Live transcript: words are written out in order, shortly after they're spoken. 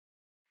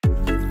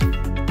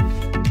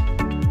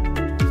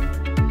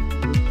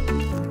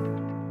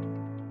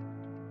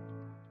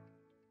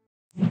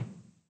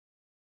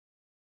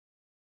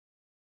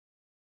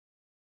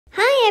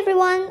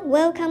everyone,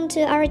 welcome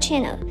to our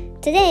channel.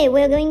 Today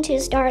we're going to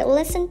start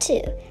lesson 2,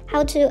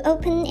 how to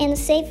open and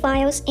save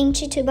files in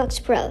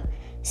CHITUBOX Pro.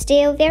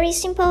 Still very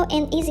simple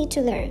and easy to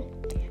learn.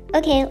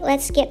 Okay,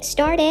 let's get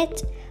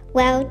started.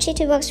 Well,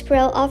 CHITUBOX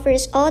Pro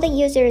offers all the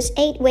users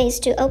 8 ways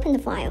to open the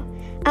file.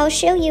 I'll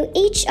show you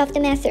each of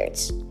the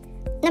methods.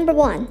 Number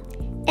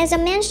 1. As I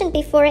mentioned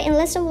before in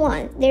lesson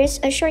 1,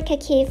 there's a shortcut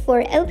key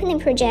for opening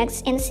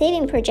projects and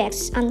saving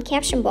projects on the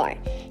caption bar.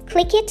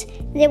 Click it,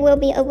 there will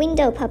be a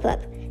window pop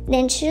up.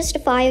 Then choose the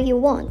file you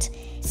want.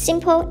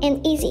 Simple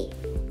and easy.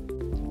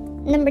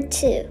 Number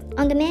 2.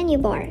 On the menu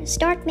bar,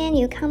 Start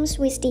menu comes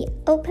with the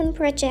Open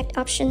Project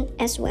option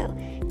as well.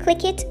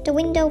 Click it, the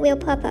window will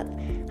pop up.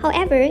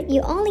 However,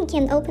 you only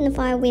can open the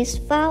file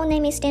with file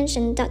name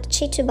extension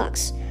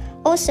 .chitubox.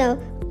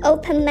 Also,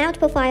 open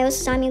multiple files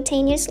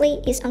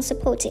simultaneously is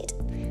unsupported.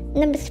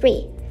 Number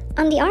 3.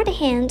 On the other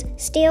hand,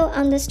 still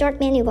on the Start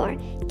menu bar,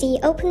 the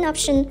Open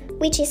option,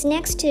 which is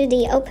next to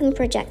the Open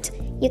Project,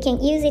 you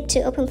can use it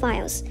to open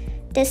files,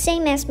 the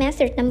same as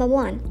method number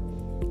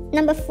 1.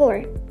 Number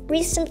 4.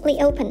 Recently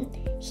opened.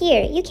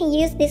 Here, you can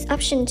use this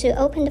option to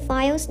open the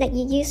files that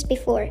you used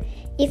before.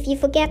 If you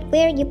forget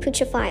where you put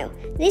your file,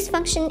 this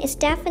function is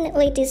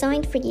definitely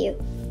designed for you.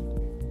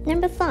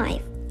 Number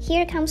 5.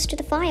 Here comes to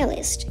the file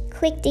list.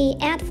 Click the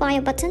Add File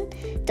button.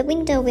 The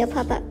window will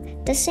pop up,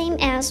 the same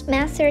as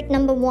method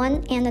number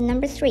 1 and the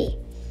number 3.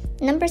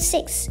 Number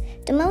 6.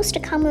 The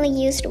most commonly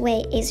used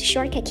way is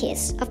shortcut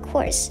keys, of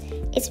course.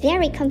 It's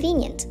very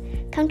convenient.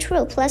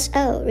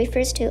 Ctrl+O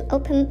refers to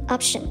Open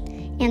option,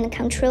 and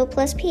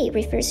Ctrl+P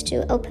refers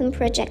to Open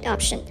Project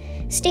option.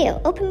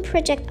 Still, Open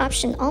Project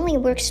option only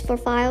works for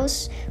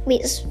files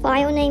with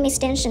file name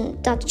extension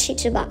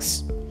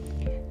 .chitubox.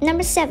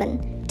 Number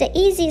 7. The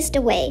easiest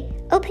way.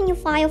 Open your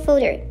file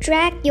folder,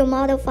 drag your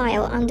model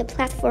file on the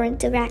platform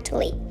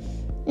directly.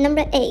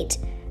 Number 8.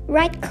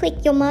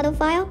 Right-click your model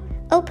file,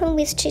 open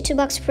with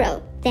CHITUBOX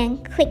Pro,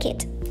 then click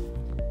it.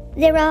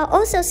 There are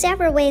also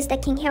several ways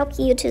that can help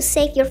you to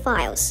save your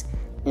files.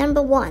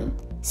 Number 1.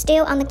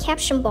 Still on the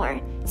caption bar,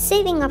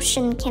 Saving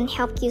option can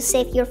help you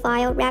save your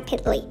file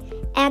rapidly.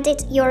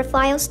 Edit your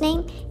file's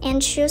name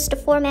and choose the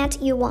format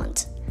you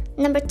want.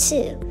 Number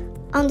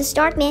 2. On the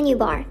Start menu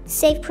bar,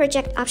 Save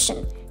Project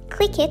option.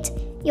 Click it,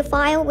 your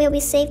file will be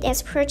saved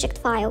as project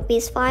file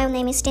with file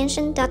name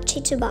extension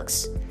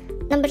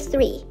 .chitubox. Number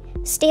 3.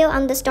 Still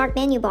on the Start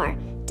menu bar,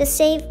 the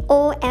Save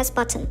All As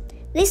button.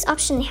 This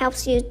option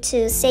helps you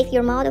to save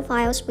your model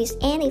files with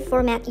any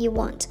format you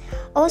want.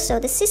 Also,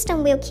 the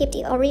system will keep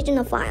the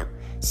original file,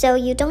 so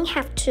you don't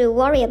have to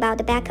worry about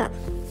the backup.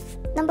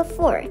 Number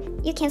 4.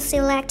 You can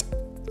select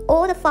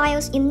all the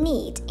files you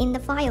need in the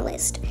file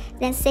list,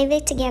 then save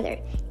it together.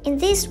 In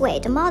this way,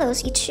 the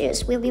models you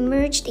choose will be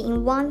merged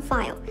in one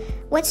file.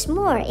 What's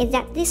more is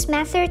that this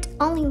method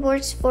only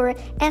works for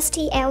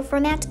STL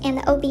format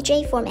and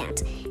OBJ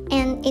format,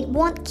 and it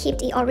won't keep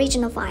the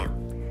original file.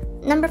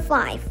 Number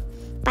 5.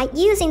 By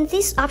using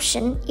this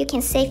option, you can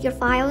save your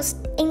files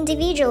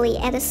individually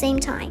at the same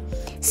time.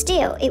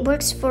 Still, it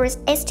works for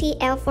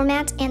STL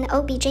format and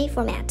OBJ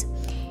format.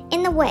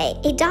 In a way,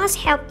 it does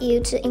help you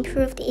to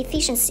improve the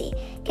efficiency,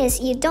 because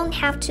you don't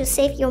have to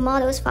save your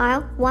model's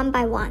file one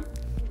by one.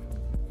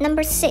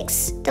 Number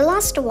 6, the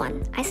last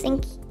one, I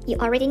think you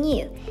already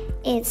knew.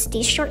 It's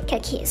the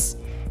shortcut keys.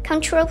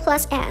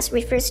 Ctrl+S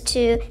refers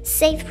to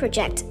Save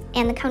Project,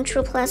 and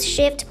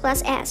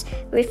Ctrl+Shift+S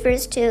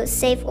refers to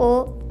Save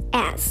All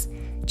As.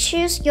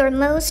 Choose your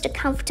most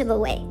comfortable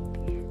way.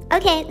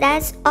 Okay,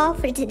 that's all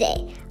for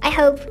today. I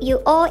hope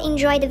you all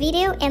enjoyed the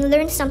video and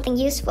learned something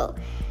useful.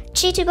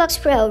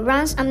 CHITUBOX Pro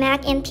runs on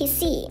Mac and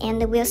PC,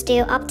 and we're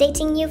still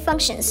updating new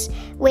functions.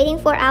 Waiting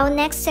for our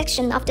next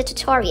section of the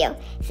tutorial.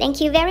 Thank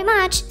you very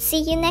much.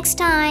 See you next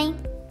time.